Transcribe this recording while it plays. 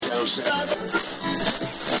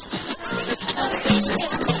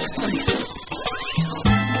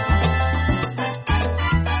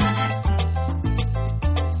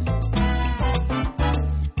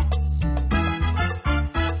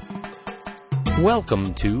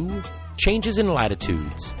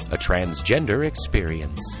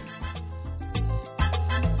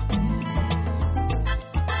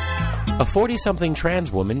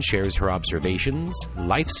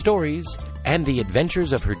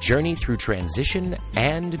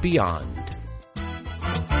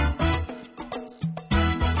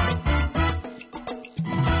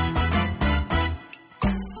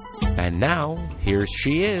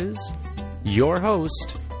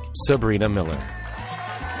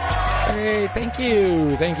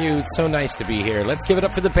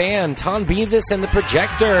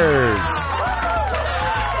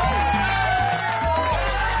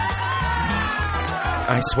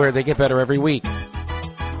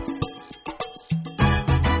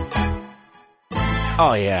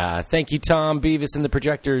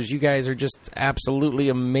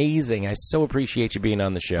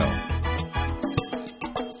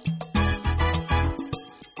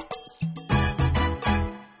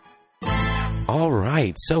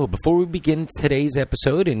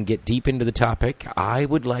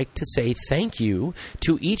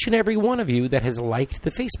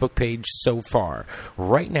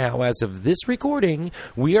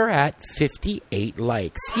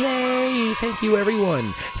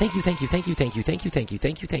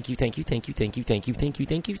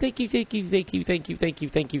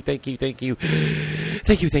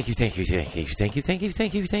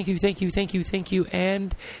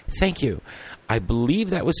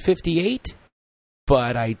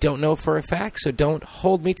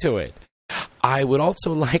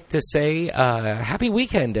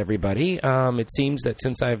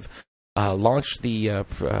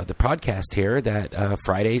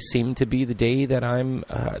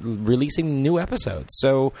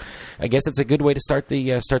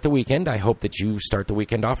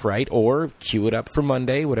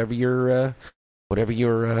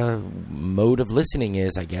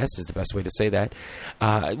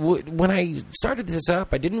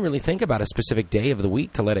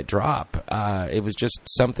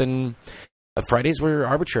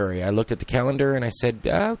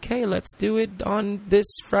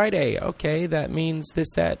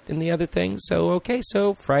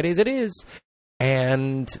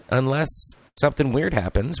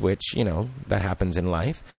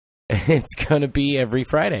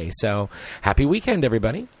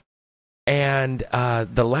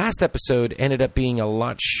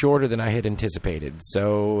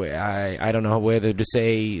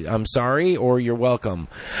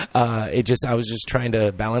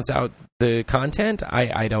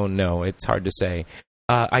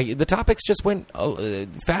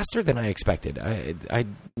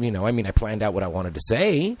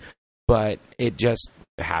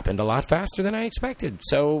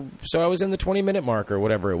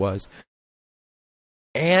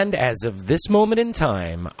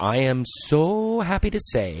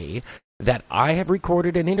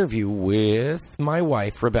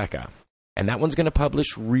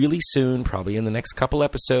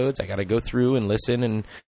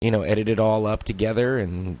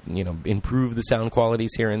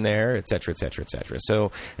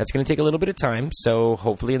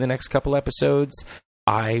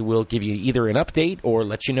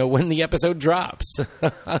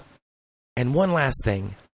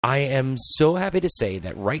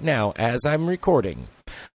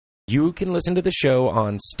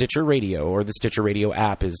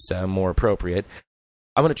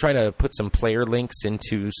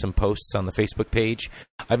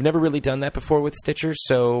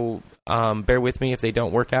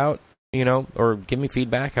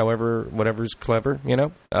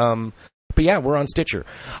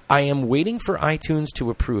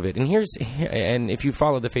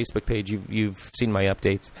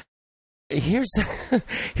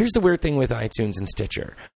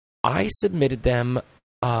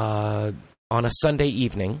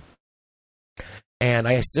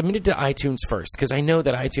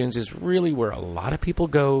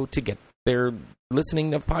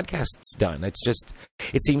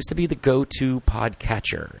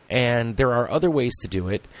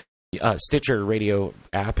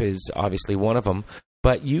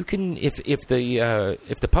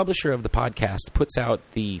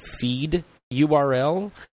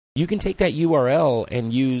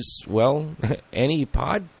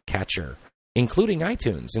including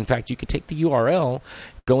iTunes. In fact, you could take the URL,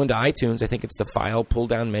 go into iTunes. I think it's the file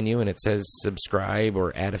pull-down menu, and it says subscribe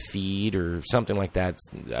or add a feed or something like that.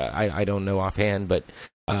 I don't know offhand, but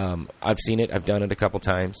I've seen it. I've done it a couple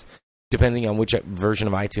times, depending on which version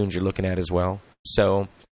of iTunes you're looking at as well. So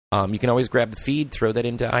you can always grab the feed, throw that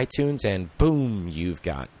into iTunes, and boom, you've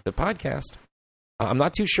got the podcast. I'm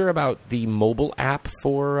not too sure about the mobile app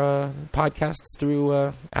for podcasts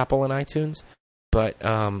through Apple and iTunes, but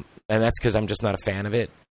and that's because I'm just not a fan of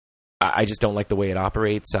it. I just don't like the way it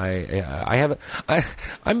operates. I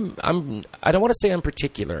don't want to say I'm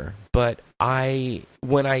particular, but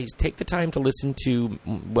when I take the time to listen to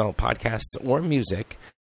podcasts or music,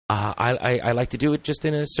 I like to do it just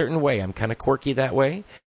in a certain way. I'm kind of quirky that way,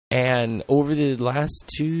 and over the last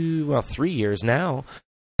 3 years now,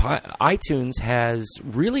 iTunes has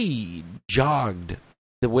really jogged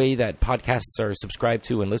the way that podcasts are subscribed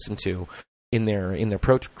to and listened to in their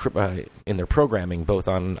programming, both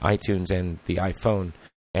on iTunes and the iPhone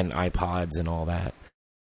and iPods and all that.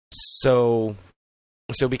 So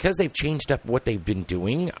because they've changed up what they've been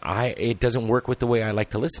doing, it doesn't work with the way I like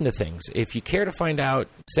to listen to things. If you care to find out,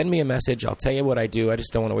 send me a message. I'll tell you what I do. I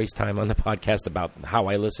just don't want to waste time on the podcast about how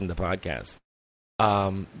I listen to podcasts.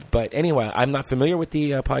 But anyway, I'm not familiar with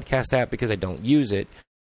the podcast app because I don't use it.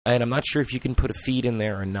 And I'm not sure if you can put a feed in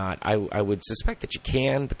there or not. I would suspect that you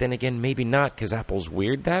can, but then again, maybe not because Apple's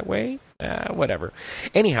weird that way. Whatever.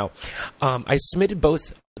 Anyhow, I submitted both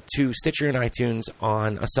to Stitcher and iTunes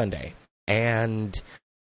on a Sunday. And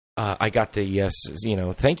I got the yes,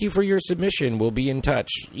 thank you for your submission. We'll be in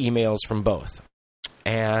touch emails from both.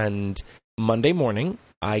 And Monday morning,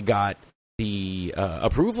 I got the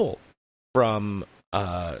approval from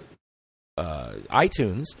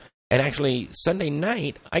iTunes, and actually Sunday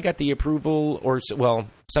night I got the approval,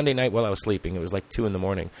 Sunday night while I was sleeping, it was like 2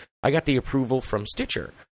 a.m, I got the approval from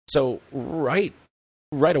Stitcher. So right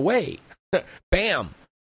away, bam,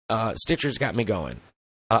 Stitcher's got me going.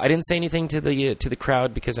 I didn't say anything to the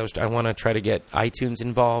crowd because I want to try to get iTunes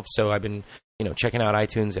involved, so I've been checking out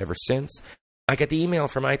iTunes ever since. I got the email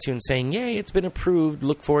from iTunes saying, yay, it's been approved.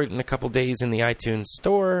 Look for it in a couple days in the iTunes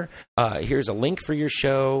store. Here's a link for your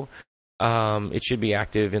show. It should be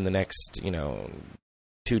active in the next,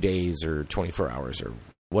 2 days or 24 hours or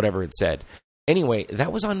whatever it said. Anyway,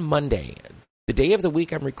 that was on Monday. The day of the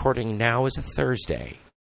week I'm recording now is a Thursday.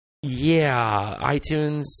 Yeah,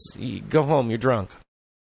 iTunes, go home, you're drunk.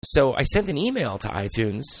 So I sent an email to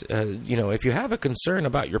iTunes, if you have a concern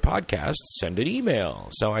about your podcast, send an email.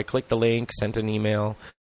 So I clicked the link, sent an email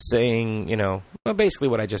saying, basically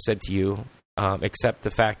what I just said to you, except the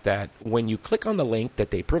fact that when you click on the link that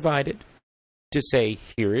they provided to say,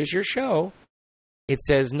 here is your show, it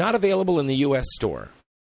says not available in the U.S. store.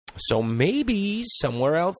 So maybe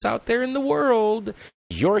somewhere else out there in the world,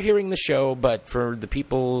 you're hearing the show, but for the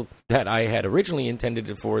people that I had originally intended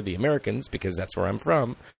it for, the Americans, because that's where I'm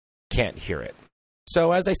from, can't hear it.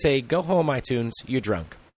 So as I say, go home, iTunes, you're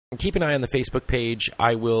drunk. And keep an eye on the Facebook page.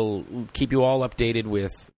 I will keep you all updated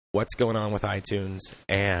with what's going on with iTunes,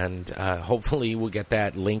 and hopefully we'll get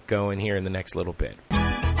that link going here in the next little bit.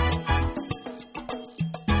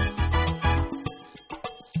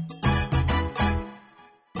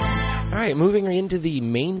 All right, moving into the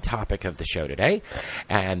main topic of the show today,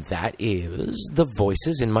 and that is the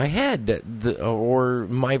voices in my head, or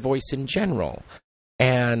my voice in general.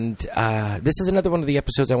 And this is another one of the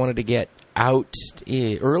episodes I wanted to get out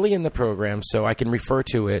early in the program so I can refer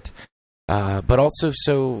to it, but also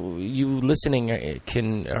so you listening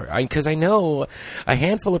can, because I know a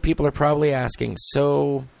handful of people are probably asking,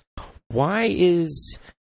 so why is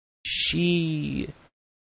she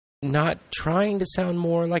not trying to sound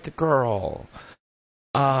more like a girl?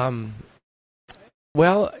 Well,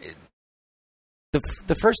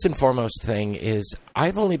 the first and foremost thing is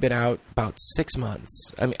I've only been out about 6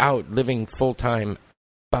 months. I'm out living full-time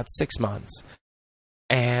about 6 months.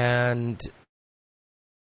 And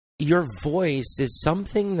your voice is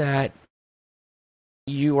something that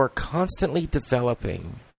you are constantly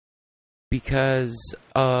developing because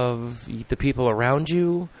of the people around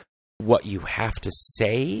you, what you have to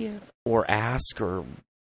say or ask or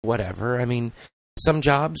whatever. I mean, some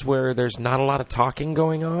jobs where there's not a lot of talking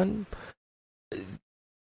going on,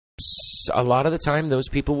 a lot of the time those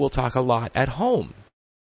people will talk a lot at home.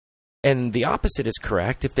 And the opposite is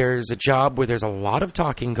correct. If there's a job where there's a lot of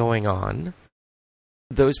talking going on,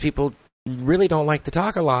 those people really don't like to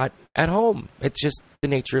talk a lot at home. It's just the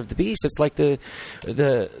nature of the beast. It's like the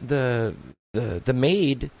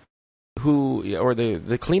maid who, or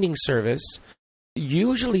the cleaning service,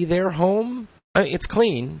 usually their home, I mean, it's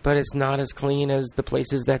clean, but it's not as clean as the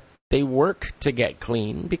places that they work to get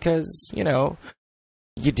clean because,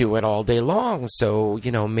 you do it all day long. So,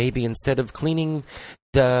 maybe instead of cleaning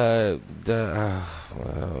the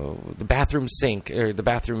bathroom sink or the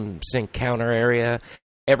bathroom sink counter area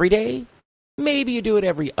every day, maybe you do it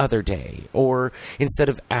every other day. Or instead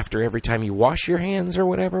of after every time you wash your hands or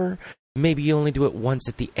whatever, maybe you only do it once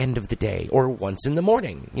at the end of the day or once in the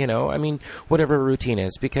morning, whatever routine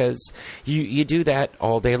is, because you do that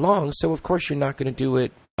all day long. So, of course, you're not going to do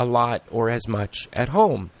it a lot or as much at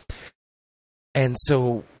home. And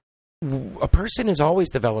so a person is always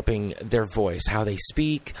developing their voice, how they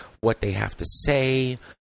speak, what they have to say,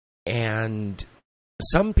 and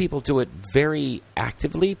some people do it very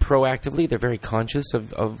actively, proactively. They're very conscious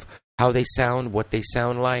of how they sound, what they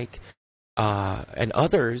sound like, and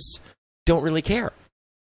others don't really care.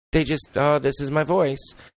 They just, this is my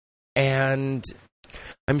voice. And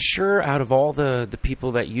I'm sure out of all the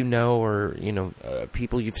people that or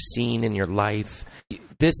people you've seen in your life,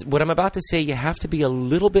 what I'm about to say, you have to be a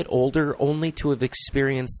little bit older only to have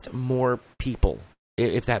experienced more people,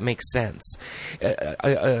 if that makes sense.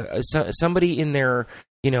 Somebody in their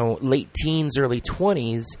late teens, early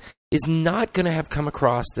 20s is not going to have come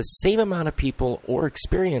across the same amount of people or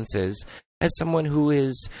experiences as someone who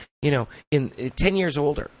is in 10 years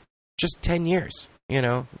older, just 10 years,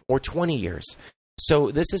 or 20 years.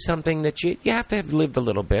 So this is something that you have to have lived a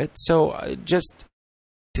little bit. So just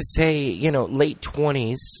to say, late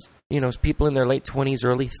 20s, people in their late 20s,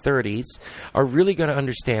 early 30s are really going to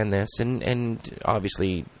understand this. And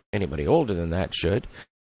obviously anybody older than that should.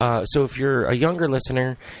 So if you're a younger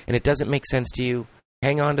listener and it doesn't make sense to you,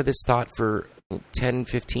 hang on to this thought for 10,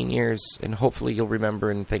 15 years, and hopefully you'll remember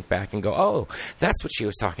and think back and go, oh, that's what she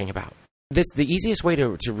was talking about. The easiest way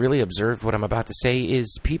to really observe what I'm about to say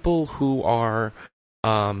is people who are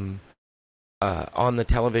on the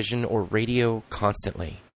television or radio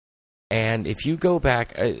constantly. And if you go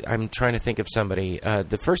back, I'm trying to think of somebody.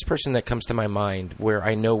 The first person that comes to my mind where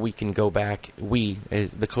I know we can go back,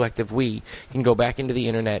 the collective we, can go back into the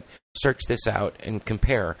internet, search this out, and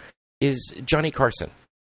compare, is Johnny Carson.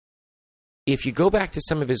 If you go back to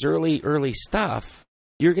some of his early stuff,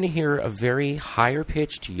 you're going to hear a very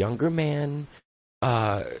higher-pitched, younger man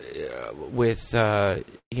with,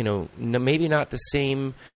 maybe not the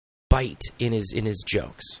same bite in his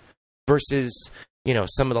jokes versus,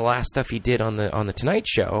 some of the last stuff he did on the Tonight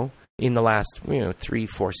Show in the last,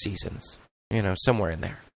 3-4 seasons, somewhere in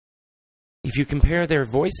there. If you compare their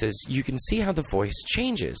voices, you can see how the voice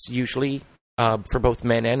changes, usually for both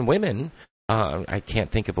men and women. I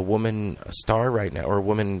can't think of a woman star right now or a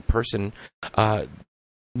woman person.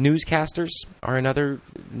 Newscasters are another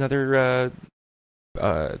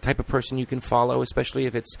type of person you can follow, especially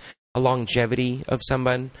if it's a longevity of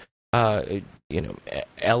someone. Ellen,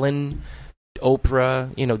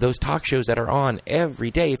 Oprah, those talk shows that are on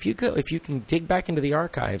every day. If you can dig back into the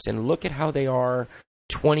archives and look at how they are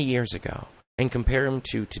 20 years ago and compare them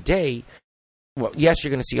to today, well, yes,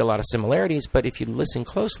 you're going to see a lot of similarities, but if you listen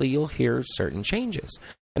closely, you'll hear certain changes.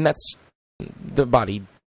 And that's the body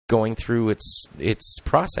going through its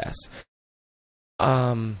process.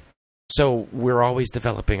 So we're always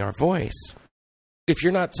developing our voice. If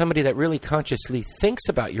you're not somebody that really consciously thinks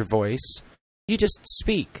about your voice, you just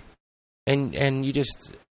speak and you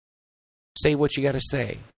just say what you got to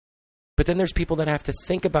say. But then there's people that have to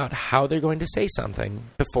think about how they're going to say something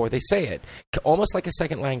before they say it, almost like a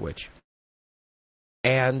second language.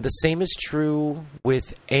 And the same is true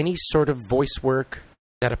with any sort of voice work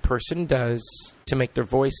that a person does to make their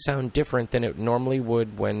voice sound different than it normally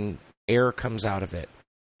would when air comes out of it.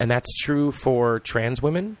 And that's true for trans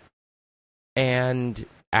women and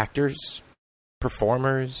actors,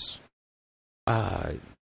 performers,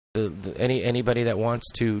 anybody that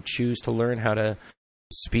wants to choose to learn how to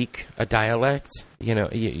speak a dialect.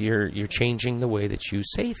 You're changing the way that you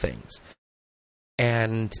say things.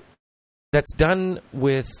 And that's done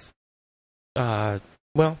with, a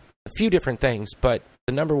few different things, but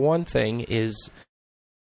the number one thing is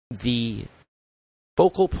the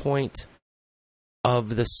focal point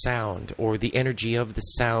of the sound or the energy of the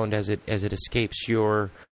sound as it escapes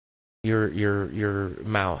your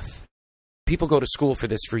mouth. People go to school for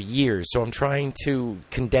this for years, so I'm trying to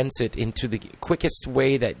condense it into the quickest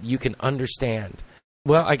way that you can understand.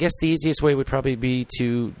 Well, I guess the easiest way would probably be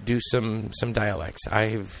to do some dialects.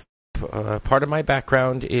 Part of my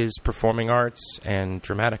background is performing arts and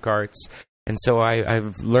dramatic arts, and so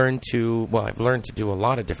I've learned to do a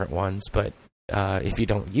lot of different ones, but if you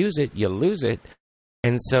don't use it, you lose it.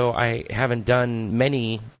 And so I haven't done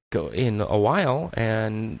many in a while,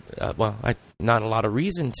 and not a lot of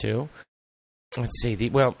reason to. Let's see.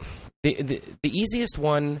 The easiest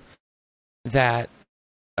one that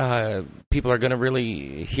people are going to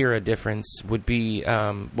really hear a difference would be,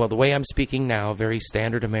 the way I'm speaking now, very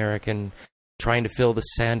standard American, trying to fill the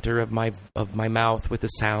center of my mouth with the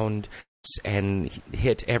sound and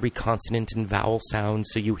hit every consonant and vowel sound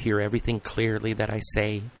so you hear everything clearly that I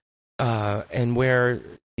say. And where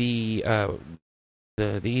the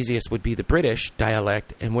easiest would be the British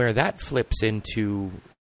dialect, and where that flips into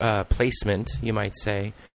placement, you might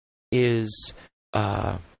say, is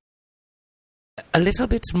a little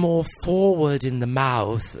bit more forward in the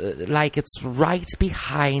mouth, like it's right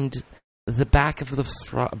behind the back of the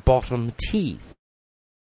bottom teeth.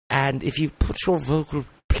 And if you put your vocal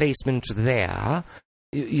placement there,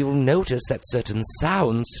 you'll notice that certain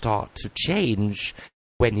sounds start to change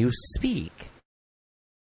when you speak.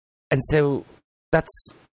 And so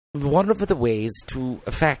that's one of the ways to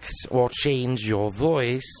affect or change your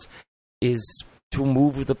voice, is to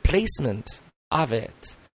move the placement of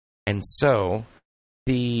it. And so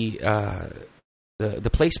the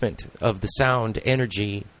placement of the sound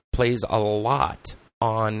energy plays a lot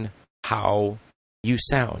on how you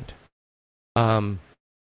sound.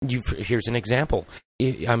 Here's an example.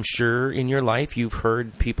 I'm sure in your life you've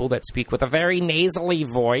heard people that speak with a very nasally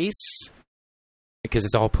voice because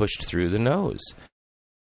it's all pushed through the nose.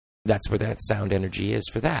 That's where that sound energy is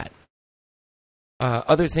for that.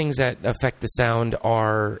 Other things that affect the sound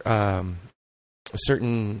are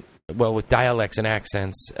with dialects and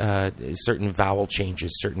accents, certain vowel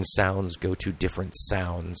changes, certain sounds go to different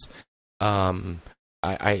sounds.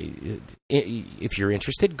 If you're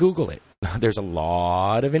interested, Google it. There's a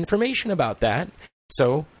lot of information about that,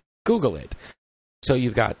 so Google it. So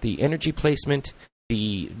you've got the energy placement,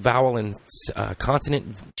 the vowel and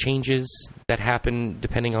consonant changes that happen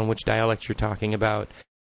depending on which dialect you're talking about,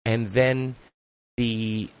 and then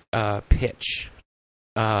the pitch,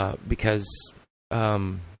 because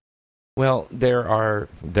there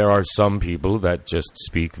are some people that just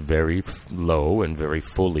speak very low and very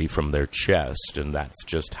fully from their chest, and that's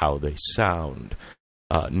just how they sound.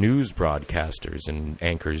 News broadcasters and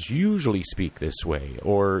anchors usually speak this way,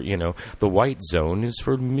 or, the white zone is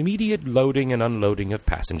for immediate loading and unloading of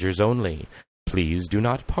passengers only. Please do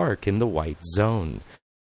not park in the white zone.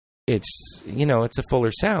 It's a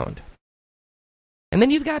fuller sound. And then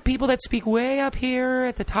you've got people that speak way up here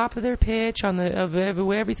at the top of their pitch, of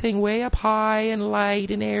everything way up high and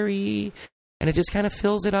light and airy, and it just kind of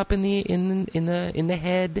fills it up in the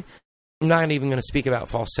head. I'm not even going to speak about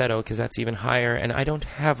falsetto because that's even higher, and I don't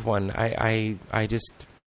have one. I just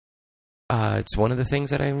it's one of the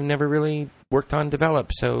things that I've never really worked on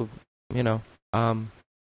develop. So don't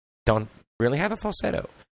really have a falsetto.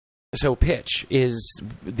 So pitch is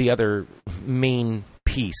the other main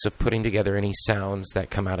piece of putting together any sounds that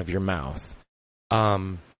come out of your mouth.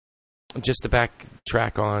 Just to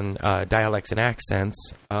backtrack on dialects and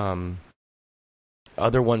accents,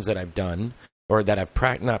 other ones that I've done, or that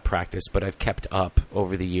I've not practiced, but I've kept up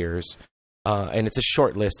over the years, and it's a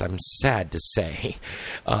short list, I'm sad to say.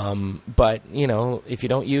 But, if you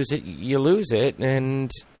don't use it, you lose it, and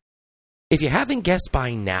if you haven't guessed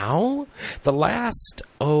by now, the last,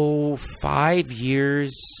 5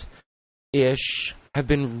 years-ish have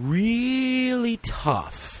been really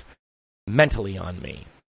tough mentally on me.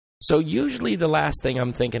 So usually the last thing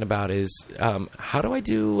I'm thinking about is, how do I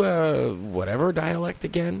do whatever dialect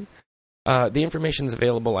again? The information's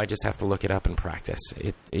available, I just have to look it up and practice.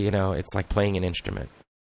 It's like playing an instrument.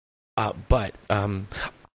 But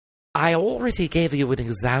I already gave you an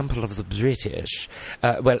example of the British,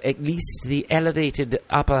 at least the elevated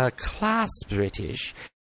upper class British.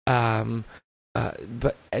 But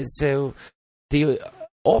so the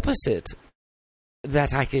opposite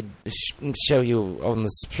that I could show you on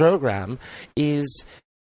this program is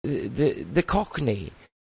the Cockney.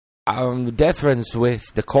 The difference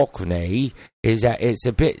with the Cockney is that it's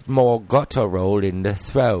a bit more guttural in the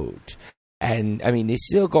throat. And, it's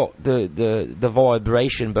still got the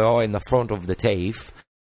vibration behind the front of the teeth,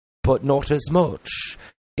 but not as much.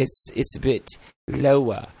 It's a bit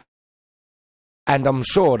lower. And I'm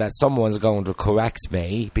sure that someone's going to correct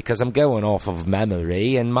me, because I'm going off of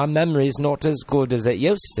memory, and my memory's not as good as it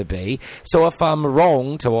used to be. So if I'm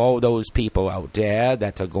wrong to all those people out there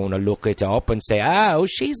that are going to look it up and say, oh,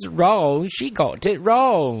 she's wrong, she got it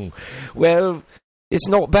wrong. Well, it's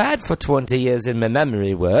not bad for 20 years in my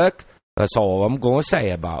memory work. That's all I'm going to say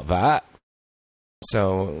about that.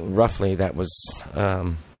 So, roughly, that was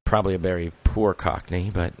probably a very poor Cockney,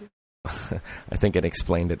 but I think it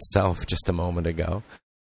explained itself just a moment ago.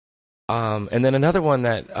 And then another one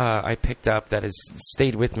that I picked up that has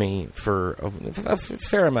stayed with me for a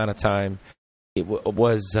fair amount of time, it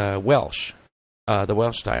was Welsh, the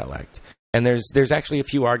Welsh dialect. And there's actually a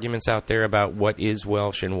few arguments out there about what is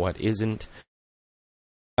Welsh and what isn't.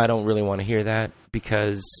 I don't really want to hear that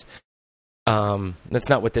because that's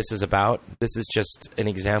not what this is about. This is just an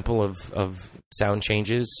example of sound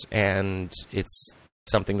changes, and it's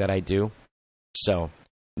something that I do. So,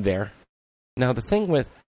 there. Now, the thing with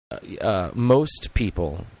most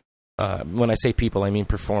people, when I say people, I mean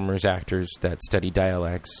performers, actors that study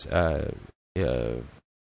dialects,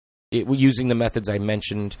 using the methods I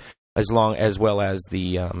mentioned, as well as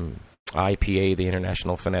the IPA, the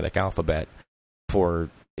International Phonetic Alphabet,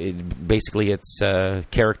 basically it's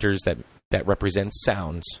characters that represent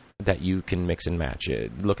sounds that you can mix and match.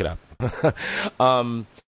 Look it up.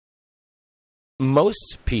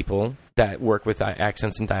 Most people that work with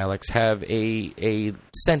accents and dialects have a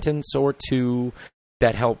sentence or two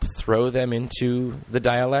that help throw them into the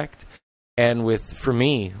dialect. And for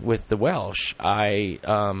me, with the Welsh, I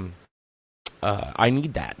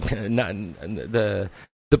need that.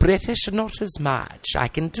 The British, not as much. I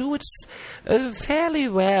can do it fairly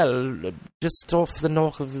well, just off the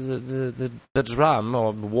knock of the drum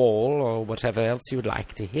or wall or whatever else you would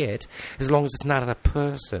like to hit, as long as it's not a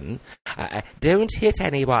person. Don't hit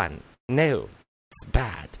anyone. No, it's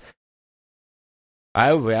bad.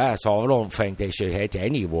 Oh, yes, I don't think they should hit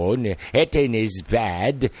anyone. Hitting is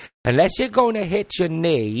bad. Unless you're going to hit your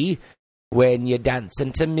knee when you're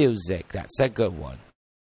dancing to music. That's a good one.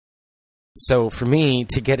 So for me,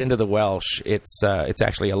 to get into the Welsh, it's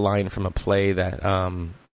actually a line from a play that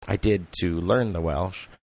I did to learn the Welsh.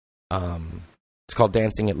 It's called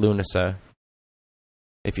Dancing at Lunasa.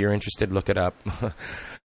 If you're interested, look it up.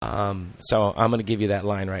 So I'm going to give you that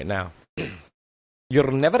line right now.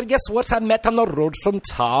 You'll never guess what I met on the road from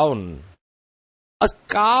town. A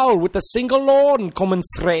cow with a single horn coming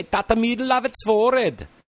straight at the middle of its forehead.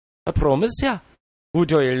 I promise you.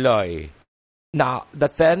 Would I lie? Now, the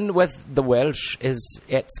thing with the Welsh is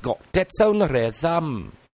it's got its own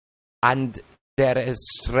rhythm. And there is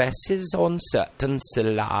stresses on certain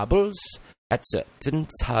syllables at certain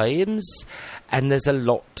times. And there's a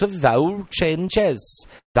lot of vowel changes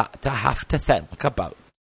that I have to think about.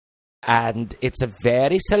 And it's a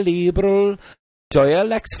very cerebral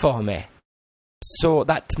dialect for me. So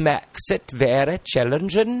that makes it very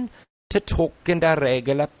challenging to talk in a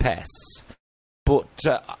regular pace. But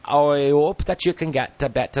I hope that you can get a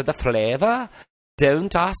bit of the flavour.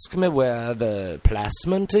 Don't ask me where the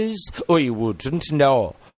placement is. I wouldn't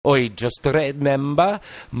know. I just remember,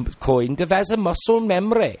 kind of as a muscle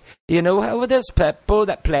memory. You know how there's people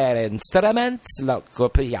that play instruments like a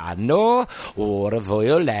piano or a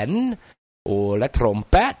violin or a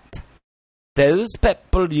trumpet? Those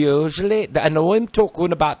people usually, I know I'm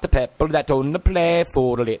talking about the people that only play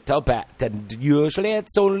for a little bit, and usually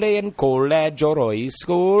it's only in college or high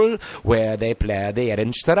school where they play their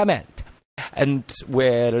instrument. And,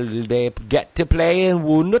 well, they get to play in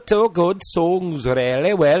one or two good songs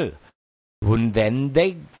really well. And then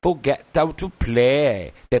they forget how to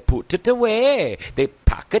play. They put it away. They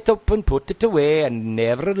pack it up and put it away and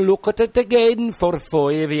never look at it again for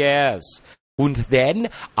 5 years. And then,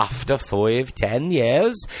 after 5-10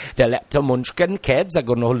 years, the little munchkin kids are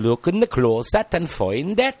going to look in the closet and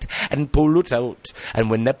find it and pull it out.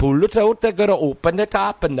 And when they pull it out, they're going to open it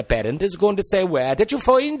up, and the parent is going to say, "Where did you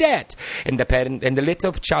find it?" And the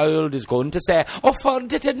little child is going to say, "I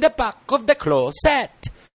found it in the back of the closet."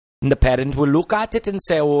 And the parent will look at it and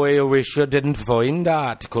say, "Oh, I wish I didn't find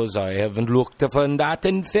that, because I haven't looked to find that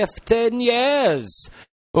in 15 years.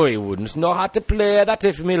 I wouldn't know how to play that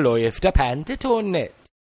if me life depended on it."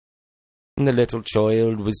 And the little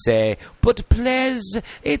child would say, "But please,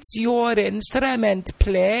 it's your instrument.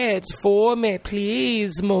 Play it for me,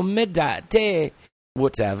 please, mummy, daddy."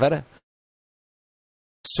 Whatever.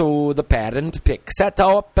 So the parent picks it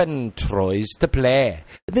up and tries to play.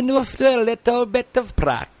 Then after a little bit of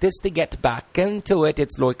practice to get back into it,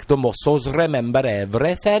 it's like the muscles remember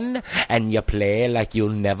everything, and you play like you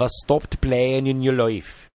never stopped playing in your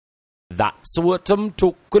life. That's what I'm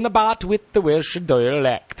talking about with the Welsh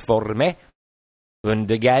dialect for me. And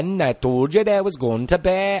again, I told you there was going to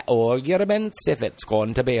be arguments if it's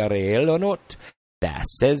going to be real or not.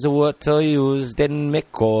 This is what I used in my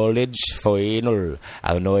college final,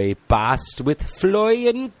 and I passed with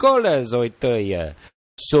flying colours, I tell you.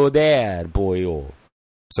 So there, boyo.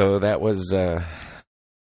 So that was a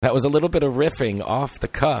little bit of riffing off the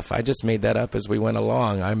cuff. I just made that up as we went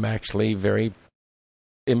along. I'm actually very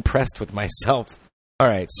impressed with myself. All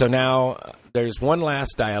right, so now there's one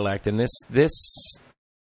last dialect, and this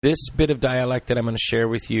bit of dialect that I'm going to share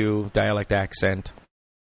with you, dialect accent,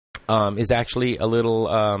 is actually a little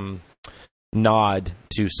nod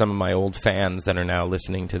to some of my old fans that are now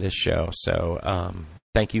listening to this show. So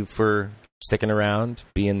thank you for sticking around,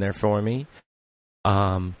 being there for me.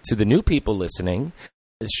 To the new people listening,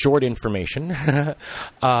 short information.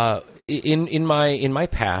 In my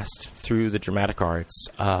past, through the dramatic arts,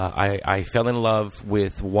 I fell in love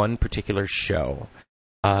with one particular show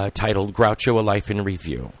titled Groucho: A Life in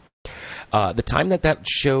Review. The time that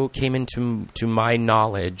show came into my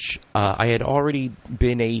knowledge, I had already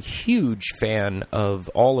been a huge fan of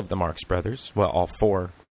all of the Marx Brothers. Well, all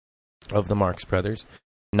four of the Marx Brothers.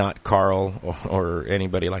 Not Carl or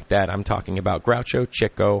anybody like that. I'm talking about Groucho,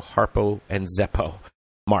 Chico, Harpo, and Zeppo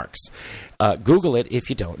Marx. Google it if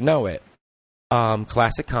you don't know it.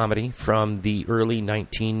 Classic comedy from the early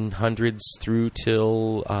 1900s through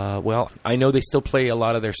till, I know they still play a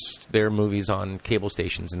lot of their movies on cable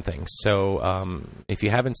stations and things. So if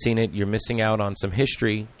you haven't seen it, you're missing out on some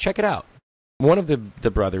history. Check it out. One of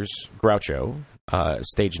the brothers, Groucho,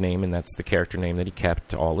 stage name, and that's the character name that he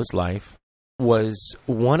kept all his life, was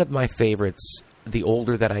one of my favorites the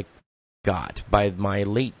older that I got. By my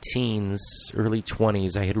late teens, early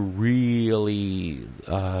 20s, I had really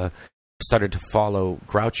started to follow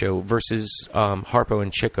Groucho versus Harpo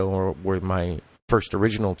and Chico were my first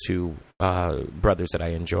original two brothers that I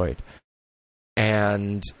enjoyed.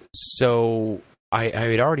 And so I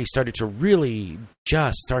had already started to really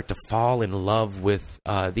just start to fall in love with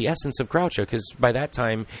the essence of Groucho, because by that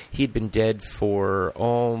time he'd been dead for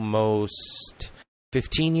almost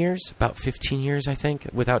 15 years, about 15 years, I think.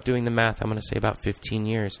 Without doing the math, I'm going to say about 15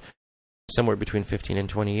 years, somewhere between 15 and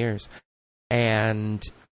 20 years. And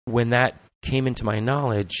when that came into my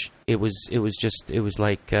knowledge, it was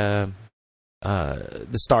like the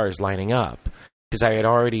stars lining up, because I had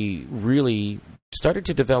already really started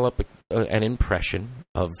to develop an impression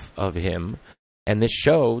of him. And this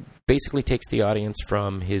show basically takes the audience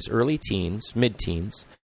from his early teens, mid-teens,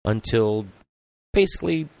 until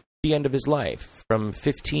basically the end of his life, from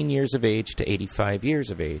 15 years of age to 85 years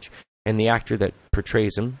of age. And the actor that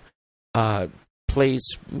portrays him plays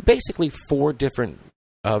basically four different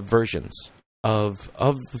versions of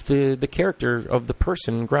the character of the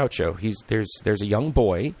person Groucho. There's a young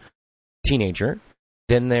boy, teenager.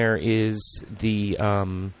 Then there is the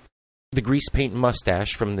grease paint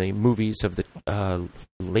mustache from the movies of the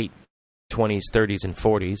late 20s, 30s, and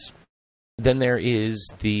 40s. Then there is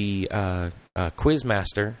the quiz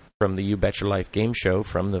master from the You Bet Your Life game show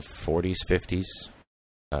from the 40s, 50s,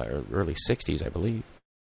 early 60s, I believe.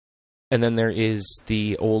 And then there is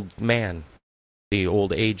the old man, the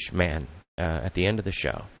old age man at the end of the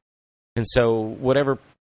show. And so whatever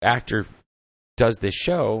actor does this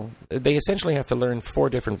show, they essentially have to learn four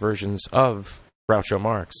different versions of Groucho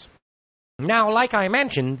Marx. Now, like I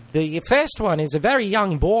mentioned, the first one is a very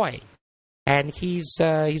young boy, and he's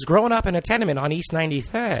grown up in a tenement on East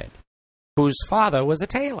 93rd, whose father was a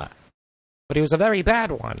tailor, but he was a very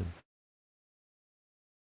bad one.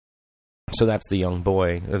 So that's the young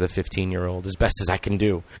boy, or the 15-year-old, as best as I can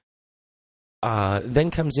do.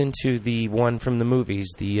 Then comes into the one from the movies,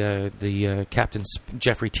 the Captain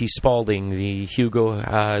Jeffrey T. Spaulding, the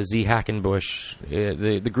Hugo Z. Hackenbush,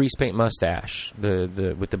 the grease paint mustache,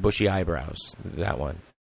 the with the bushy eyebrows, that one.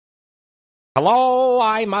 Hello,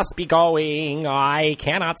 I must be going. I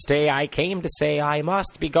cannot stay. I came to say I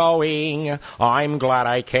must be going. I'm glad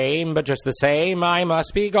I came, but just the same, I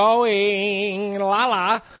must be going. La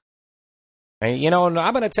la. You know,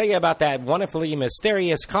 I'm going to tell you about that wonderfully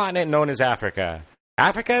mysterious continent known as Africa.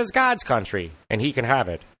 Africa is God's country, and he can have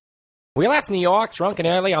it. We left New York drunk and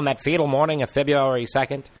early on that fatal morning of February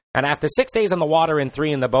 2nd, and after 6 days on the water and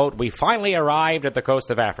 3 in the boat, we finally arrived at the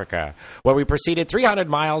coast of Africa, where we proceeded 300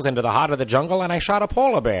 miles into the heart of the jungle, and I shot a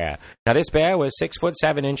polar bear. Now, this bear was 6 foot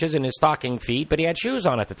 7 inches in his stocking feet, but he had shoes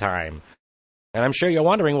on at the time. And I'm sure you're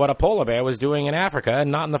wondering what a polar bear was doing in Africa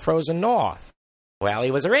and not in the frozen north. Well,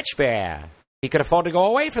 he was a rich bear. He could afford to go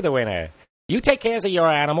away for the winter. You take care of your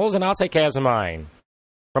animals, and I'll take care of mine.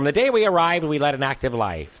 From the day we arrived, we led an active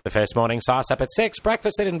life. The first morning saw us up at 6,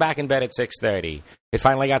 breakfasted, and back in bed at 6:30. It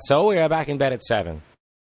finally got so we were back in bed at 7.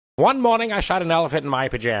 One morning, I shot an elephant in my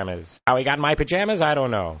pajamas. How he got in my pajamas, I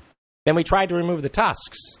don't know. Then we tried to remove the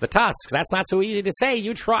tusks. The tusks, that's not so easy to say.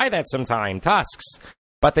 You try that sometime, tusks.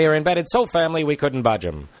 But they were embedded so firmly we couldn't budge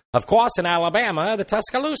them. Of course, in Alabama, the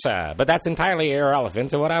Tuscaloosa, but that's entirely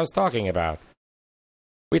irrelevant to what I was talking about.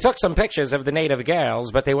 We took some pictures of the native girls,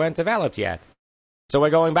 but they weren't developed yet. So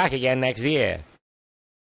we're going back again next year.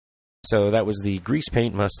 So that was the grease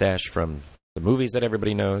paint mustache from the movies that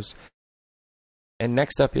everybody knows. And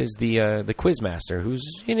next up is the Quizmaster,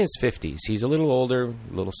 who's in his 50s. He's a little older,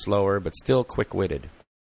 a little slower, but still quick-witted.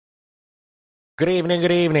 Good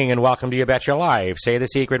evening, and welcome to You Bet Your Life. Say the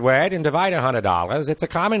secret word and divide $100. It's a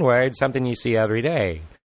common word, something you see every day.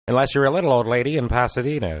 Unless you're a little old lady in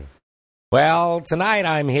Pasadena. Well, tonight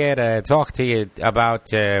I'm here to talk to you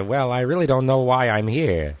about, I really don't know why I'm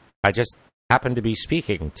here. I just happen to be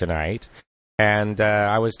speaking tonight. And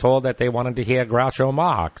I was told that they wanted to hear Groucho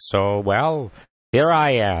Marx. So, well, here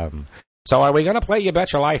I am. So are we going to play You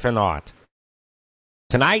Bet Your Life or not?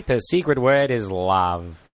 Tonight, the secret word is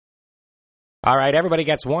love. All right, everybody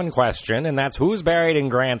gets one question, and that's who's buried in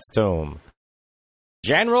Grant's tomb?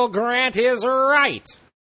 General Grant is right.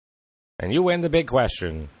 And you win the big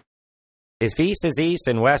question. If east is east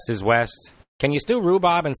and west is west, can you stew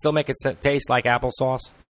rhubarb and still make it taste like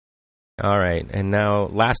applesauce? All right, and now,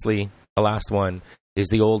 lastly, the last one is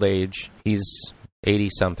the old age. He's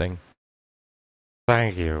 80-something.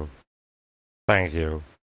 Thank you.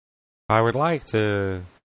 I would like to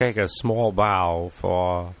take a small bow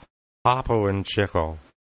for Papo and Chico.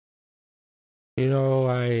 You know,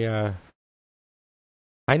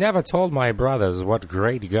 I never told my brothers what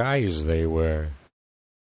great guys they were.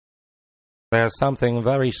 There's something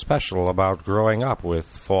very special about growing up with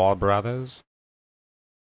 4 brothers.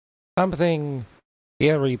 Something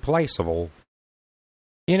irreplaceable.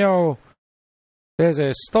 You know, there's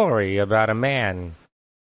a story about a man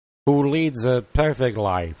who leads a perfect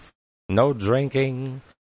life. No drinking,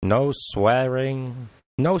 no swearing,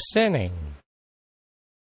 no sinning.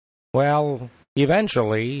 Well,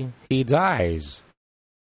 eventually he dies,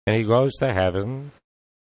 and he goes to heaven.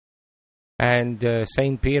 And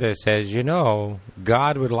St. Peter says, you know,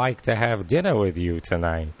 God would like to have dinner with you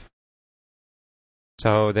tonight.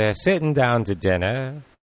 So they're sitting down to dinner,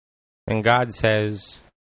 and God says,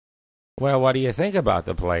 well, what do you think about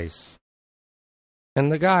the place?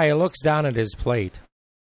 And the guy looks down at his plate,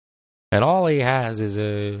 and all he has is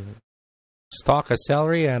a stalk of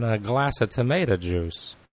celery and a glass of tomato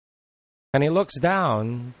juice. And he looks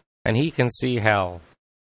down, and he can see hell.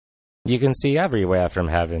 You can see everywhere from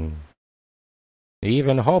heaven.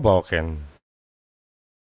 Even Hoboken.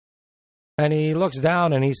 And he looks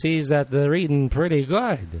down and he sees that they're eating pretty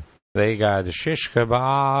good. They got shish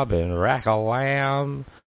kebab and rack of lamb,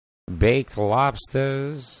 baked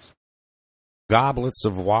lobsters, goblets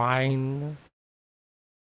of wine.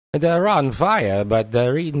 They're on fire, but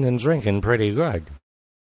they're eating and drinking pretty good.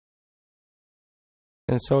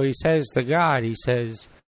 And so he says to God, he says,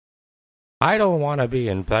 I don't want to be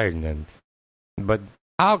impertinent, but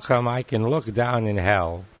how come I can look down in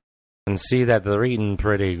hell and see that they're eating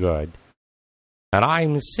pretty good? And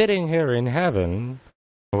I'm sitting here in heaven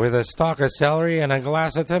with a stalk of celery and a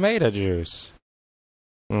glass of tomato juice.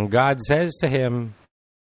 And God says to him,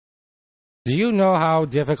 do you know how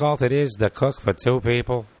difficult it is to cook for 2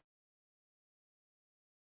 people?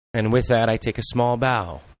 And with that, I take a small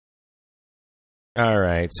bow. All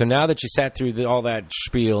right, so now that you sat through all that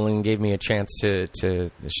spiel and gave me a chance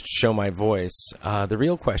to show my voice, the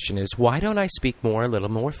real question is, why don't I speak a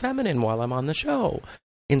little more feminine while I'm on the show,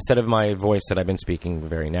 instead of my voice that I've been speaking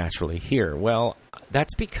very naturally here? Well,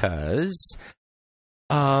 that's because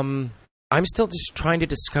I'm still just trying to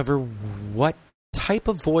discover what type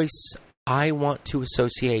of voice I want to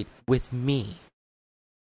associate with me.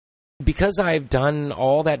 Because I've done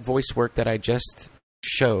all that voice work that I just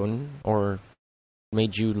shown, or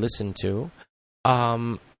made you listen to,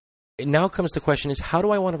 now comes the question is, how do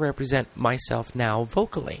I want to represent myself now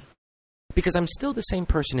vocally? Because I'm still the same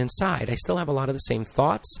person inside. I still have a lot of the same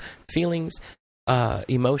thoughts, feelings,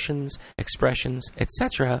 emotions, expressions,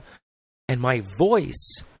 etc. And my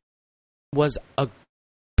voice was a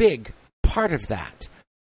big part of that.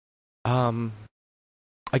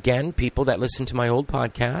 Again, people that listen to my old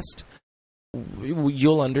podcast,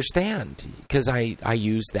 you'll understand, because I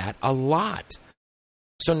use that a lot.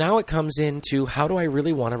 So now it comes into, how do I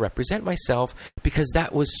really want to represent myself? Because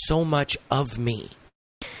that was so much of me.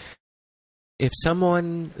 If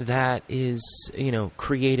someone that is,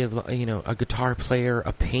 creative, a guitar player,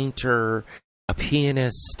 a painter, a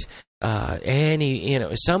pianist,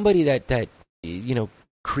 somebody that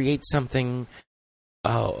creates something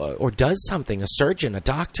or does something, a surgeon, a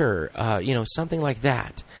doctor, something like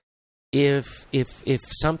that. If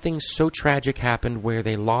something so tragic happened where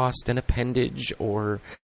they lost an appendage or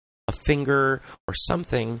a finger or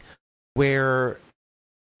something, where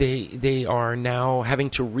they are now having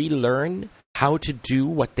to relearn how to do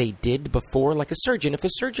what they did before, like a surgeon. If a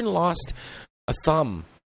surgeon lost a thumb,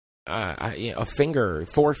 a finger,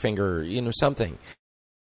 forefinger, something,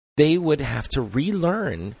 they would have to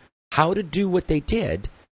relearn how to do what they did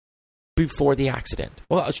before the accident.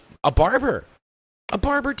 Well, a barber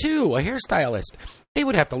too, a hairstylist, they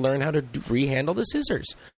would have to learn how to rehandle the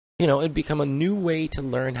scissors. It'd become a new way to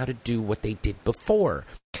learn how to do what they did before.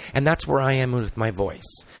 And that's where I am with my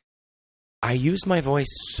voice. I use my voice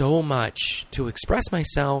so much to express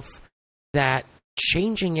myself that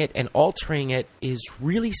changing it and altering it is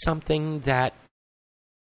really something that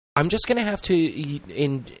I'm just going to have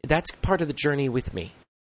to, that's part of the journey with me.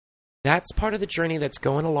 That's part of the journey that's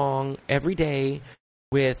going along every day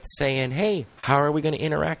with saying, hey, how are we going to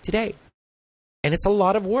interact today? And it's a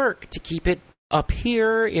lot of work to keep it up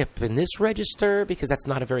here, up in this register, because that's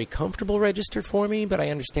not a very comfortable register for me, but I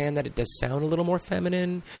understand that it does sound a little more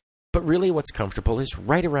feminine. But really what's comfortable is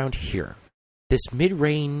right around here. This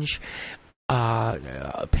mid-range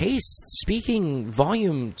pace, speaking,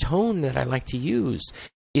 volume, tone that I like to use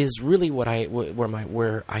is really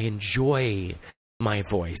where I enjoy my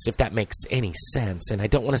voice, if that makes any sense. And I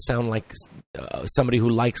don't want to sound like somebody who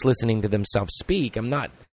likes listening to themselves speak. I'm not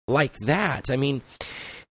like that. I mean,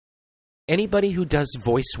 anybody who does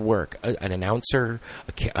voice work, an announcer,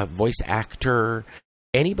 a voice actor,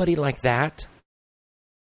 anybody like that,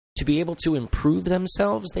 to be able to improve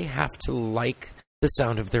themselves, they have to like the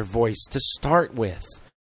sound of their voice to start with.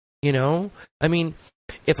 I mean,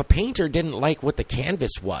 if a painter didn't like what the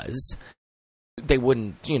canvas was, they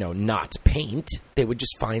wouldn't, not paint. They would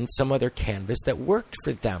just find some other canvas that worked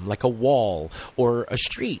for them, like a wall or a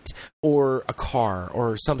street or a car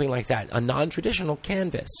or something like that, a non-traditional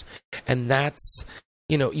canvas. And that's,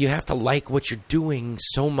 you have to like what you're doing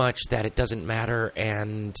so much that it doesn't matter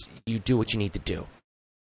and you do what you need to do.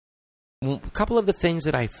 A couple of the things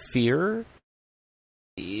that I fear,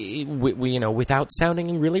 without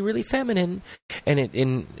sounding really, really feminine, and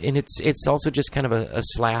it's also just kind of a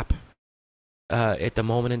slap at the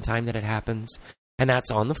moment in time that it happens, and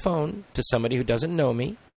that's on the phone to somebody who doesn't know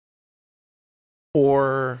me,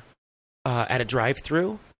 or at a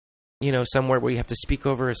drive-through, somewhere where you have to speak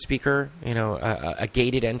over a speaker, a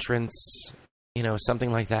gated entrance,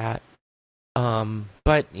 something like that.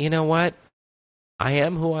 But you know what? I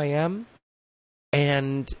am who I am.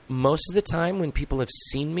 And most of the time when people have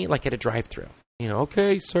seen me, like at a drive-thru,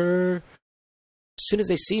 okay, sir. As soon as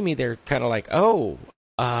they see me, they're kind of like, oh,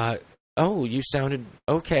 you sounded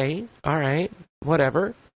okay. All right,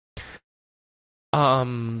 whatever.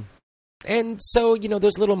 And so,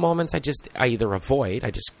 those little moments I either avoid,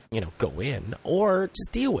 I just, go in, or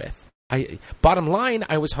just deal with. Bottom line,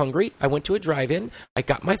 I was hungry. I went to a drive-in. I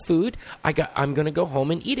got my food. I'm going to go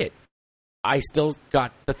home and eat it. I still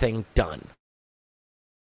got the thing done.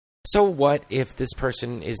 So what if this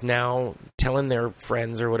person is now telling their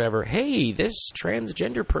friends or whatever, hey, this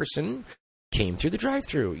transgender person came through the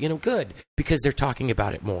drive-thru, good, because they're talking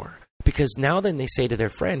about it more. Because now then they say to their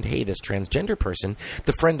friend, hey, this transgender person,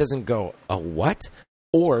 the friend doesn't go, oh, what?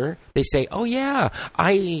 Or they say, oh, yeah,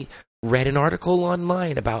 I read an article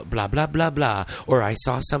online about blah, blah, blah, blah, or I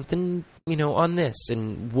saw something, on this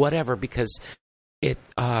and whatever, because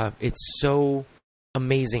it's so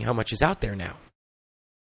amazing how much is out there now.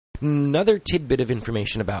 Another tidbit of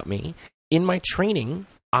information about me, in my training,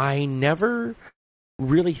 I never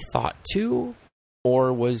really thought to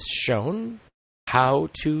or was shown how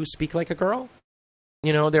to speak like a girl.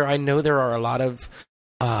 I know there are a lot of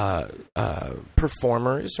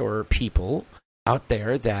performers or people out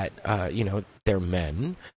there that, they're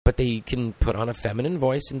men, but they can put on a feminine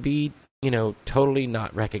voice and be, totally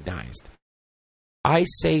not recognized. I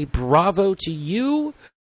say bravo to you.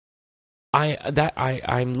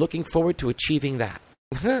 I'm looking forward to achieving that.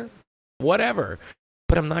 Whatever.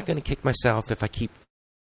 But I'm not going to kick myself if I keep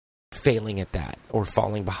failing at that or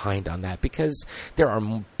falling behind on that, because there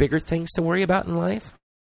are bigger things to worry about in life.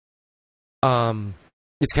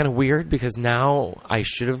 It's kind of weird because now I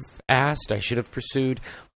should have pursued,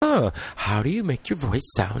 how do you make your voice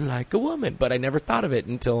sound like a woman? But I never thought of it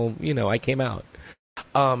until, I came out.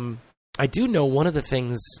 I do know one of the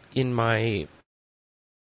things in my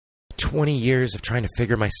 20 years of trying to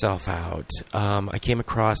figure myself out, I came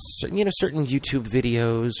across, certain YouTube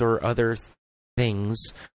videos or other things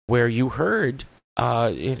where you heard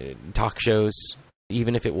talk shows,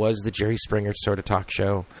 even if it was the Jerry Springer sort of talk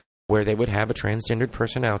show, where they would have a transgendered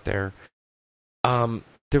person out there.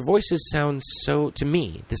 Their voices sound so, to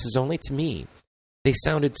me, this is only to me, they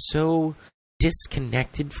sounded so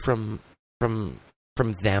disconnected from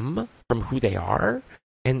them, from who they are,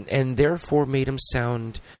 and therefore made them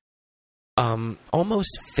sound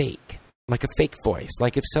almost fake, like a fake voice.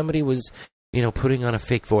 Like if somebody was, putting on a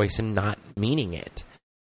fake voice and not meaning it.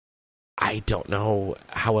 I don't know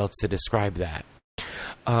how else to describe that.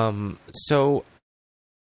 So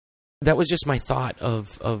that was just my thought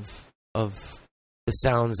of the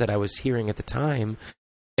sounds that I was hearing at the time,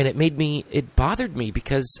 and it bothered me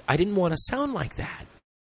because I didn't want to sound like that.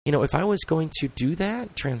 if I was going to do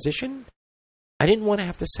that transition, I didn't want to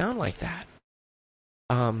have to sound like that.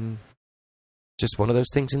 Just one of those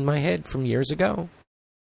things in my head from years ago.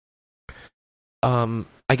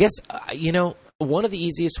 I guess, one of the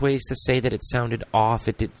easiest ways to say that it sounded off,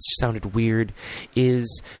 it sounded weird,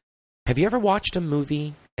 is, have you ever watched a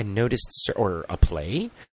movie and noticed, or a play,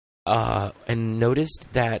 and noticed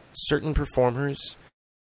that certain performers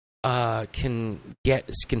can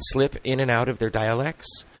slip in and out of their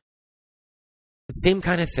dialects? Same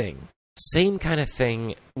kind of thing. Same kind of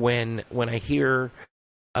thing when I hear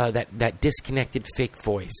that disconnected fake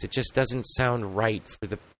voice. It just doesn't sound right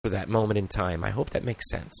for that moment in time. I hope that makes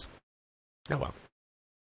sense. Oh well.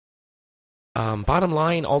 Bottom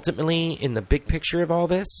line, ultimately, in the big picture of all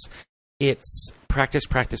this, it's practice,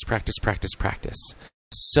 practice, practice, practice, practice.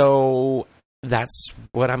 So that's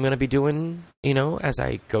what I'm going to be doing, as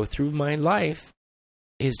I go through my life,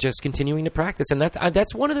 is just continuing to practice. And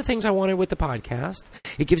that's one of the things I wanted with the podcast.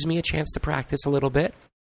 It gives me a chance to practice a little bit.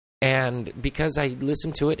 And because I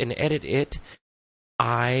listen to it and edit it,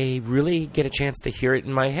 I really get a chance to hear it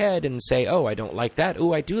in my head and say, oh, I don't like that.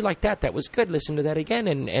 Oh, I do like that. That was good. Listen to that again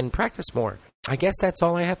and practice more. I guess that's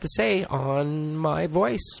all I have to say on my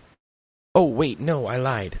voice. Oh, wait, no, I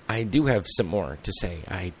lied. I do have some more to say.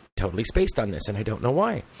 I totally spaced on this, and I don't know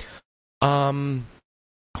why.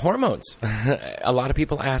 Hormones. A lot of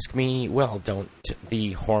people ask me, well, don't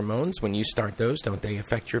the hormones, when you start those, don't they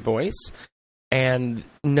affect your voice? And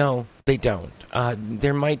no, they don't.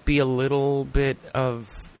 There might be a little bit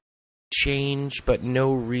of change, but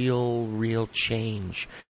no real change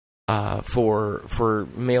for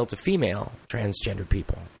male to female transgender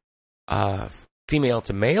people. Female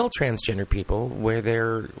to male transgender people, where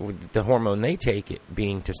the hormone they take, it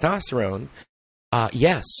being testosterone,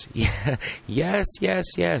 yes,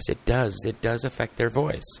 it does. It does affect their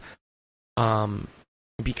voice,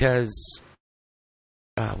 because.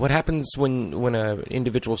 What happens when an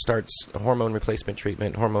individual starts hormone replacement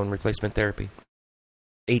treatment, hormone replacement therapy,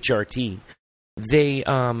 HRT, they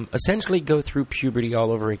essentially go through puberty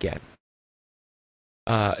all over again.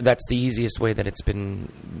 That's the easiest way that it's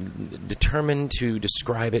been determined to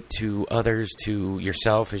describe it to others, to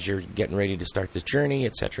yourself as you're getting ready to start this journey,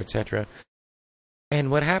 etc., etc.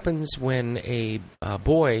 And what happens when a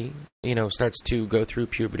boy, starts to go through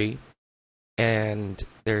puberty, and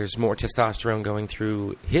there's more testosterone going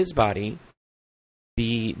through his body,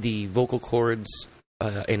 the vocal cords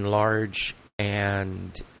enlarge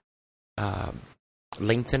and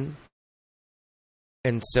lengthen.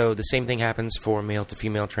 And so the same thing happens for male to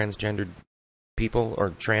female transgendered people,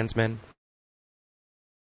 or trans men.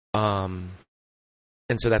 And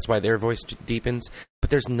so that's why their voice deepens.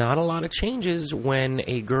 But there's not a lot of changes when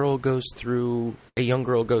a young girl goes through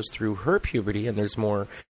her puberty, and there's more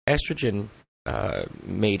estrogen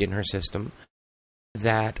made in her system,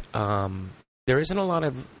 that there isn't a lot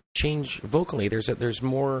of change vocally. There's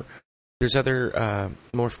other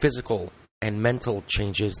more physical and mental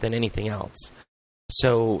changes than anything else.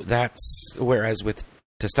 So that's, whereas with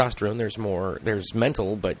testosterone, there's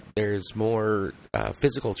mental, but there's more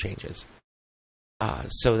physical changes.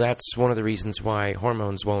 So that's one of the reasons why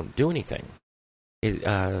hormones won't do anything.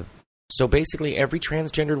 So basically, every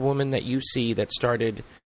transgendered woman that you see that started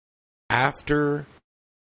after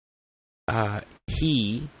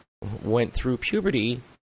he went through puberty,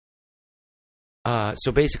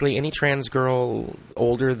 so basically any trans girl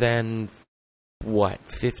older than,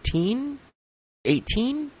 15?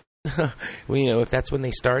 18? If that's when they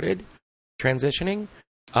started transitioning,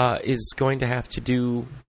 is going to have to do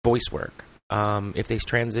voice work. If they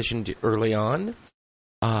transitioned early on,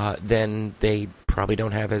 then they probably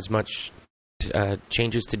don't have as much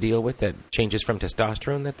changes to deal with, that changes from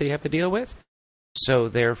testosterone that they have to deal with. So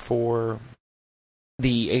therefore,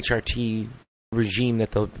 the HRT regime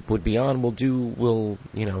that they would be on will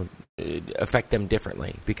affect them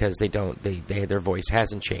differently, because their voice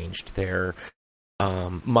hasn't changed, their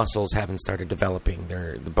muscles haven't started developing,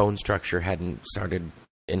 the bone structure hadn't started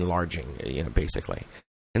enlarging, basically.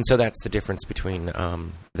 And so that's the difference between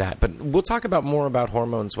that. But we'll talk more about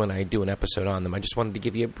hormones when I do an episode on them. I just wanted to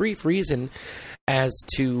give you a brief reason as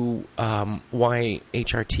to why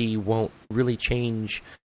HRT won't really change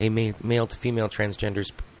a male to female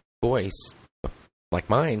transgender's voice, like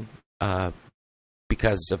mine,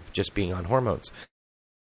 because of just being on hormones.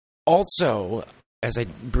 Also, as I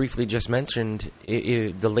briefly just mentioned,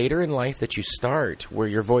 the later in life that you start, where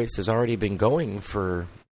your voice has already been going for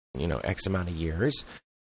X amount of years,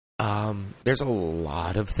 there's a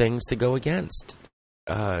lot of things to go against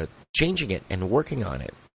changing it and working on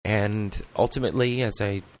it. And ultimately, as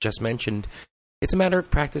I just mentioned, it's a matter of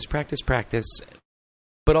practice, practice, practice.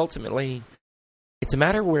 But ultimately, it's a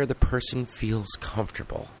matter where the person feels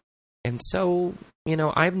comfortable. And so,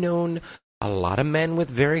 I've known a lot of men with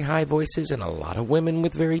very high voices and a lot of women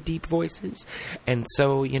with very deep voices. And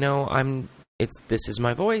so, this is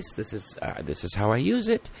my voice. This is how I use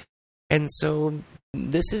it. And so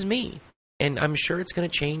this is me. And I'm sure it's going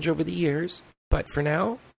to change over the years. But for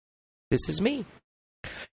now, this is me.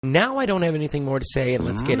 Now I don't have anything more to say, and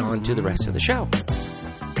let's get on to the rest of the show.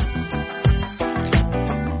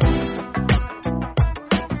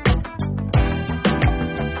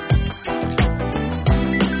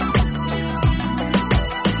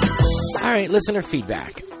 All right, listener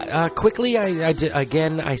feedback. Quickly, I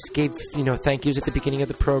gave thank yous at the beginning of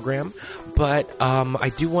the program, but I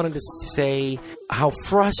do wanted to say how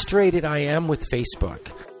frustrated I am with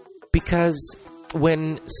Facebook, because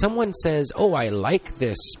when someone says, "Oh, I like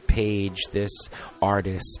this page, this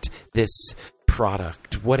artist, this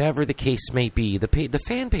product," whatever the case may be, the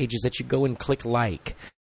fan pages that you go and click like,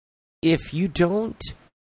 if you don't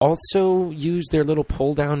also use their little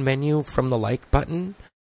pull-down menu from the like button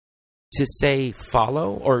to say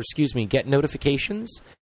follow, or get notifications,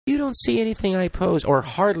 you don't see anything I post, or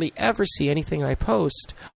hardly ever see anything I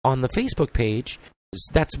post on the Facebook page.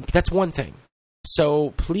 That's one thing. So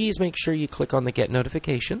please make sure you click on the get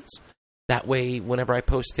notifications. That way, whenever I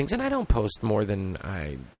post things, and I don't post more than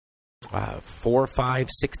 4, 5,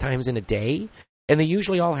 6 times in a day, and they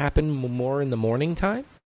usually all happen more in the morning time.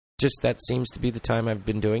 Just that seems to be the time I've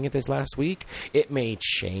been doing it this last week. It may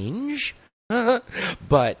change,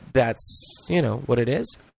 but that's, what it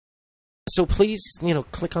is. So please,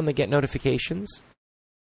 click on the get notifications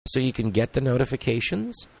so you can get the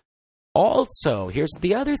notifications. Also, here's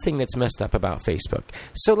the other thing that's messed up about Facebook.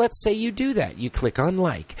 So let's say you do that. You click on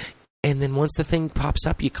like, and then once the thing pops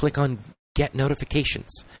up, you click on get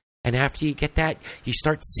notifications. And after you get that, you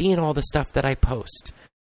start seeing all the stuff that I post.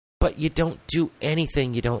 But you don't do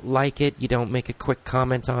anything. You don't like it. You don't make a quick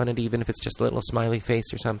comment on it, even if it's just a little smiley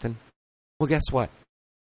face or something. Well, guess what?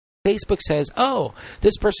 Facebook says, oh,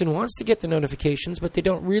 this person wants to get the notifications, but they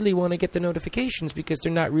don't really want to get the notifications because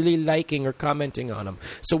they're not really liking or commenting on them.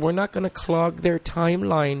 So we're not going to clog their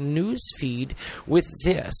timeline news feed with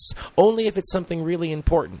this, only if it's something really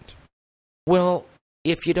important. Well,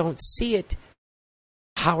 if you don't see it,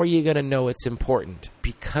 how are you going to know it's important?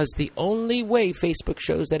 Because the only way Facebook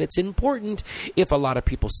shows that it's important if a lot of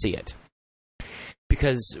people see it.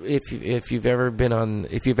 Because if you've ever been an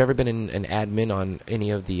admin on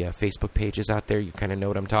any of the Facebook pages out there, you kind of know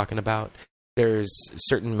what I'm talking about. There's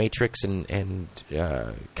certain matrix and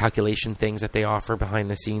calculation things that they offer behind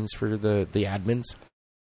the scenes for the admins.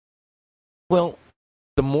 Well,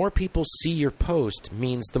 the more people see your post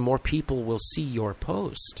means the more people will see your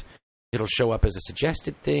post. It'll show up as a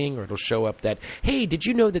suggested thing, or it'll show up that, hey, did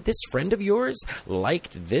you know that this friend of yours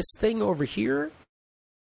liked this thing over here?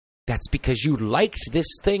 That's because you liked this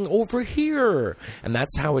thing over here. And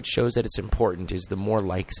that's how it shows that it's important, is the more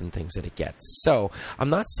likes and things that it gets. So I'm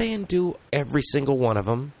not saying do every single one of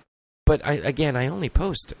them. But I only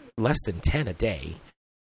post less than 10 a day.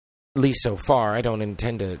 At least so far. I don't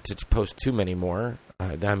intend to post too many more.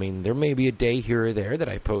 There may be a day here or there that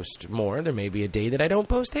I post more. There may be a day that I don't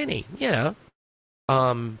post any.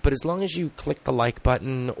 But as long as you click the like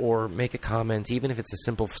button or make a comment, even if it's a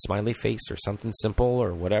simple smiley face or something simple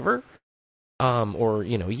or whatever, or,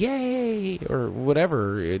 yay, or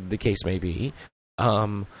whatever the case may be,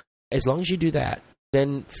 as long as you do that,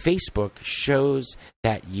 then Facebook shows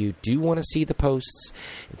that you do want to see the posts,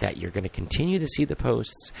 that you're going to continue to see the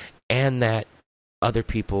posts, and that other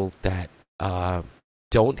people that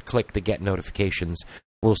don't click the get notifications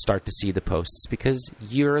will start to see the posts because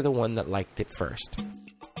you're the one that liked it first.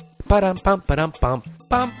 Ba-dum-bum, ba-dum-bum,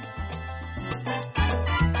 bum.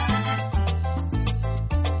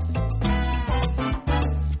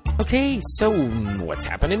 Okay, so what's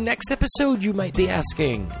happening next episode, you might be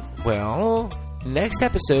asking? Well, next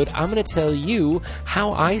episode, I'm going to tell you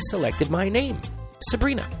how I selected my name,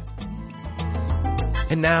 Sabrina.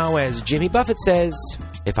 And now, as Jimmy Buffett says,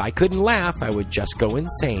 if I couldn't laugh, I would just go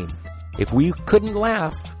insane. If we couldn't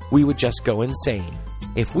laugh, we would just go insane.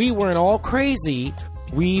 If we weren't all crazy,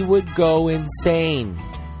 we would go insane.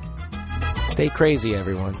 Stay crazy,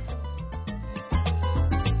 everyone.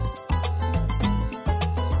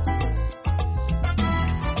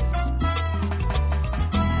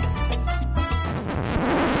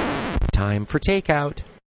 Time for takeout.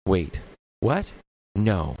 Wait, what?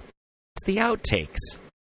 No. It's the outtakes.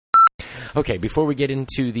 Okay, before we get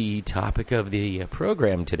into the topic of the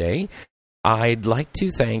program today, I'd like to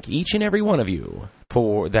thank each and every one of you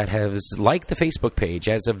that has liked the Facebook page.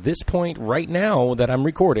 As of this point right now that I'm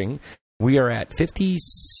recording, We are at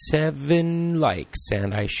 57 likes,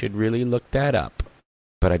 and I should really look that up.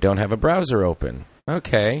 But I don't have a browser open.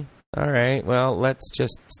 Okay. All right. Well, let's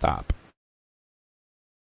just stop.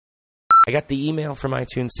 I got the email from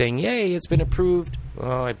iTunes saying, yay, it's been approved.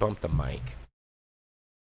 Oh, I bumped the mic.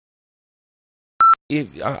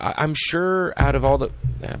 I'm sure out of all the...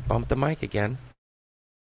 bumped the mic again.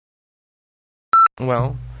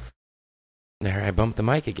 Well, there, I bumped the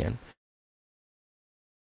mic again.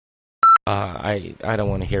 I don't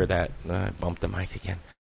want to hear that. I bumped the mic again.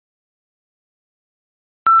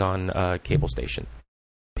 On a cable station.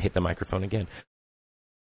 Hit the microphone again.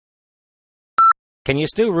 Can you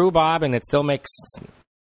still rhubarb and it still makes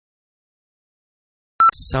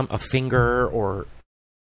a finger or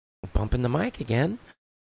bumping the mic again?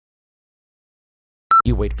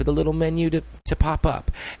 You wait for the little menu to pop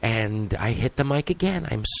up, and I hit the mic again.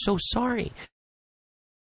 I'm so sorry.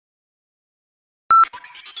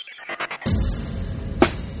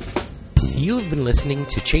 You've been listening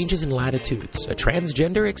to Changes in Latitudes, a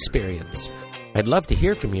transgender experience. I'd love to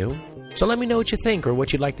hear from you, so let me know what you think or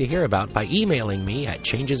what you'd like to hear about by emailing me at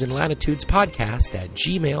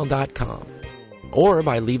changesinlatitudespodcast@gmail.com or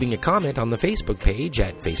by leaving a comment on the Facebook page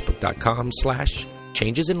at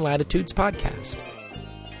facebook.com/changesinlatitudespodcast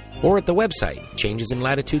or at the website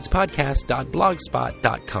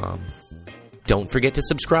changesinlatitudespodcast.blogspot.com. Don't forget to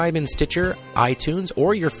subscribe in Stitcher, iTunes,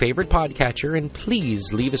 or your favorite podcatcher, and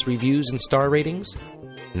please leave us reviews and star ratings.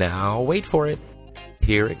 Now, wait for it.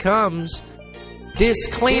 Here it comes.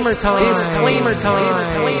 Disclaimer time. Disclaimer time.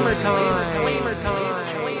 Disclaimer time. Disclaimer time.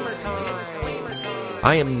 Disclaimer time.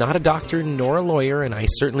 I am not a doctor nor a lawyer, and I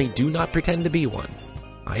certainly do not pretend to be one.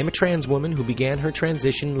 I am a trans woman who began her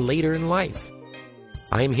transition later in life.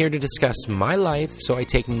 I am here to discuss my life, so I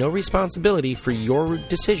take no responsibility for your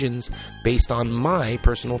decisions based on my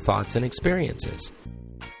personal thoughts and experiences.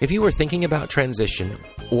 If you are thinking about transition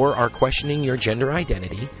or are questioning your gender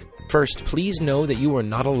identity, first, please know that you are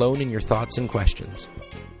not alone in your thoughts and questions.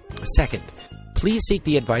 Second, please seek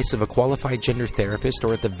the advice of a qualified gender therapist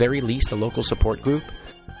or at the very least a local support group.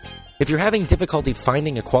 If you're having difficulty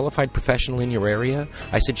finding a qualified professional in your area,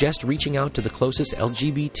 I suggest reaching out to the closest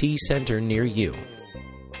LGBT center near you.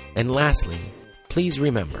 And lastly, please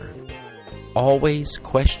remember, always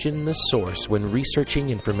question the source when researching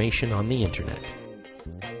information on the internet.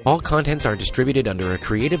 All contents are distributed under a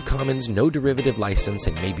Creative Commons no derivative license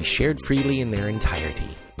and may be shared freely in their entirety.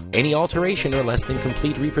 Any alteration or less than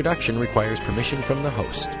complete reproduction requires permission from the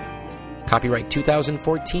host. Copyright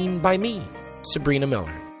 2014 by me, Sabrina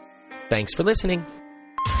Miller. Thanks for listening.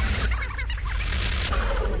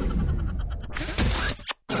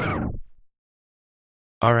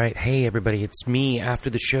 All right, hey everybody, it's me.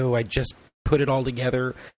 After the show, I just put it all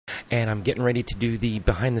together, and I'm getting ready to do the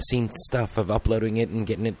behind-the-scenes stuff of uploading it and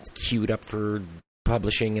getting it queued up for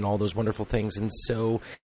publishing and all those wonderful things. And so,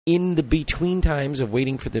 in the between times of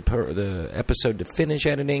waiting for the episode to finish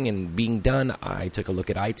editing and being done, I took a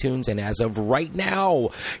look at iTunes, and as of right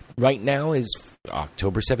now is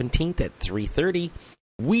October 17th at 3:30,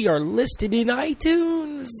 we are listed in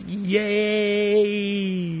iTunes.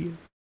 Yay!